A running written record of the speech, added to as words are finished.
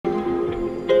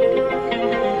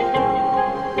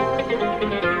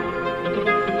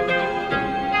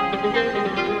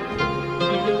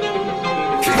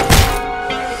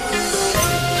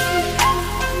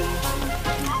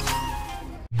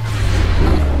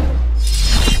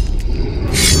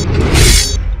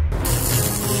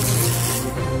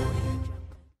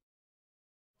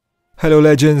Hello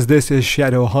legends, this is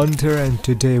Shadow Hunter and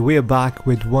today we are back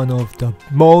with one of the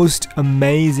most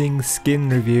amazing skin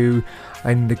review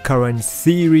in the current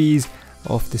series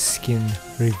of the skin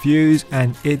reviews,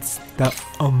 and it's the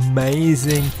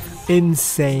amazing,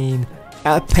 insane,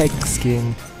 epic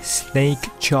skin Snake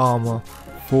Charmer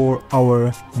for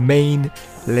our main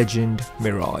legend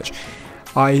Mirage.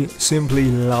 I simply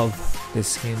love this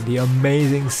skin. The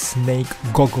amazing snake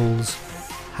goggles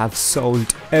have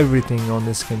sold everything on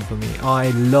this skin for me. I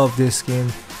love this skin.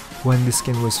 When the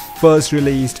skin was first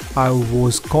released, I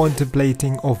was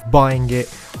contemplating of buying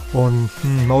it on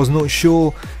I was not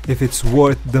sure if it's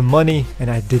worth the money,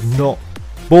 and I did not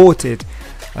bought it.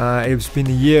 It's been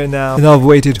a year now and I've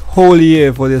waited whole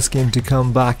year for this skin to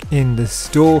come back in the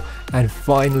store, and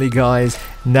finally guys,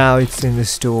 now it's in the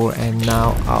store and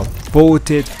now I've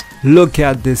bought it. Look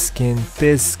at this skin.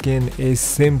 This skin is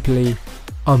simply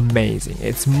amazing.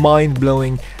 It's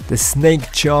mind-blowing. The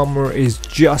Snake Charmer is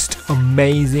just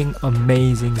amazing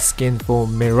skin for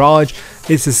Mirage.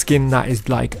 It's a skin that is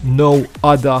like no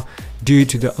other due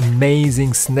to the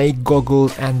amazing snake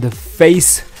goggles and the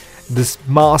face, this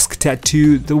mask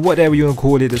tattoo, the whatever you want to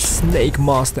call it, the snake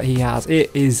mask that he has. It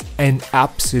is an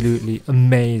absolutely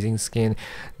amazing skin.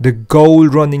 The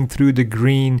gold running through the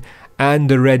green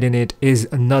and the red in it is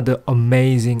another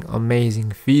amazing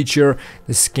feature.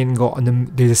 The skin got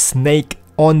there's a snake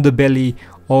on the belly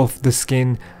of the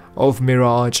skin of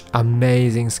Mirage.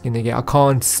 Amazing skin again. I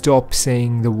can't stop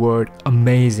saying the word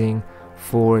amazing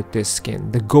for this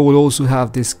skin. The gold also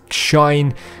have this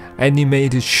shine,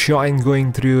 animated shine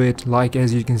going through it, like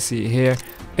as you can see here.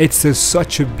 It's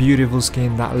such a beautiful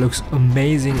skin that looks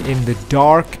amazing in the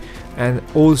dark and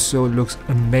also looks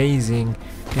amazing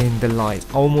in the light.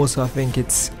 Almost I think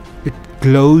it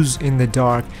glows in the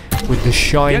dark with the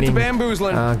shining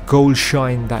gold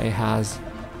shine that it has.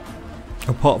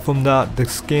 Apart from that, the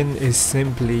skin is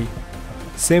simply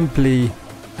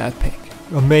epic.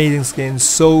 Amazing skin.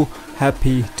 So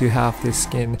happy to have this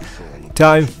skin.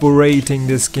 Time for rating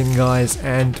this skin guys,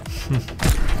 and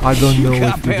I don't know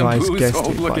if you guys guessed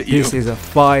it, but this is a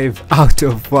 5 out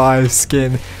of 5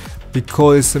 skin.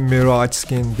 Because it's a Mirage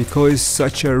skin, because it's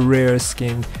such a rare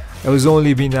skin. It was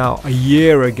only been out a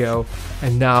year ago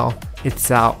and now it's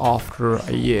out after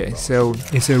a year. So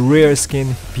it's a rare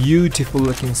skin, beautiful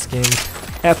looking skin,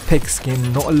 epic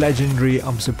skin, not legendary.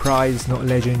 I'm surprised not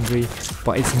legendary,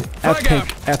 but it's an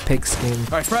epic skin,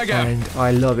 and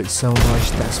I love it so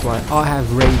much. That's why I have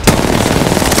rated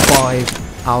this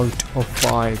 5 out of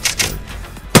 5 skin.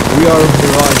 We are on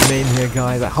Mirage main here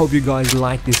guys. I hope you guys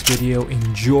like this video,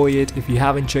 enjoy it. If you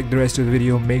haven't checked the rest of the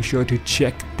video, make sure to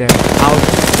check them out.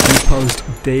 We post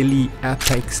daily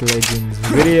Apex Legends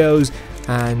videos,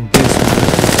 and this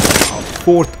is our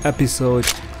 4th episode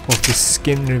of the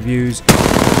skin reviews. If we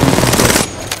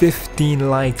can get 15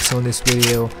 likes on this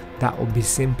video, that would be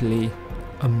simply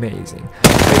amazing.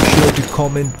 Make sure to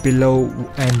comment below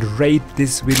and rate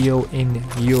this video in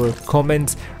your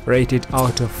comments. Rate it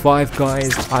out of 5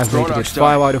 guys. I've rated it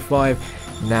 5 out of 5.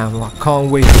 Now I can't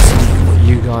wait to see what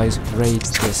you guys rate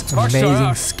this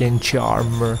amazing Skin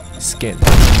Charmer skin.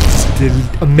 Still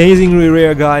amazingly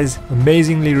rare guys,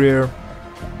 amazingly rare,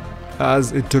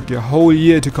 as it took a whole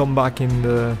year to come back in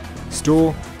the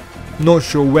store. Not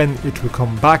sure when it will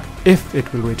come back, if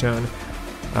it will return.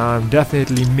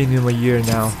 Definitely minimum a year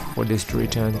now for this to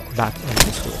return back in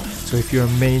the store. So if you're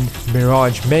a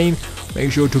Mirage main,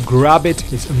 make sure to grab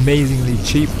it. It's amazingly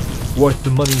cheap, worth the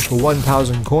money for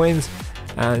 1,000 coins.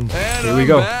 And here we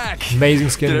go. Amazing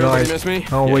skin guys.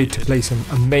 Can't wait to play some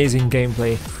amazing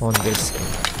gameplay on this.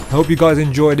 I hope you guys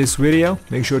enjoyed this video.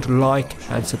 Make sure to like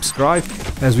and subscribe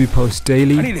as we post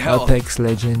daily Apex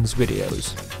Legends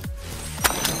videos.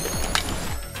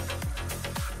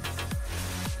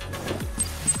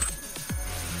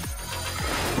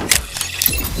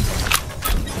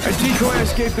 A decoy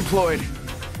escape deployed.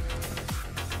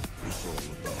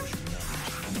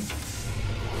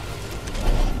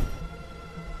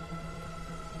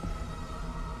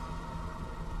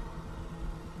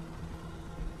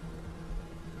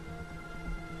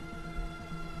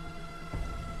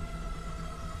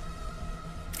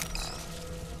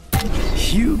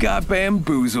 You got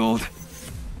bamboozled.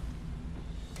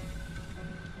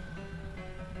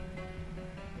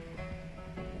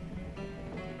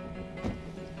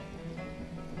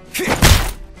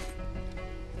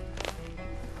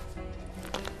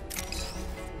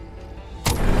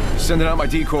 Sending out my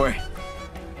decoy.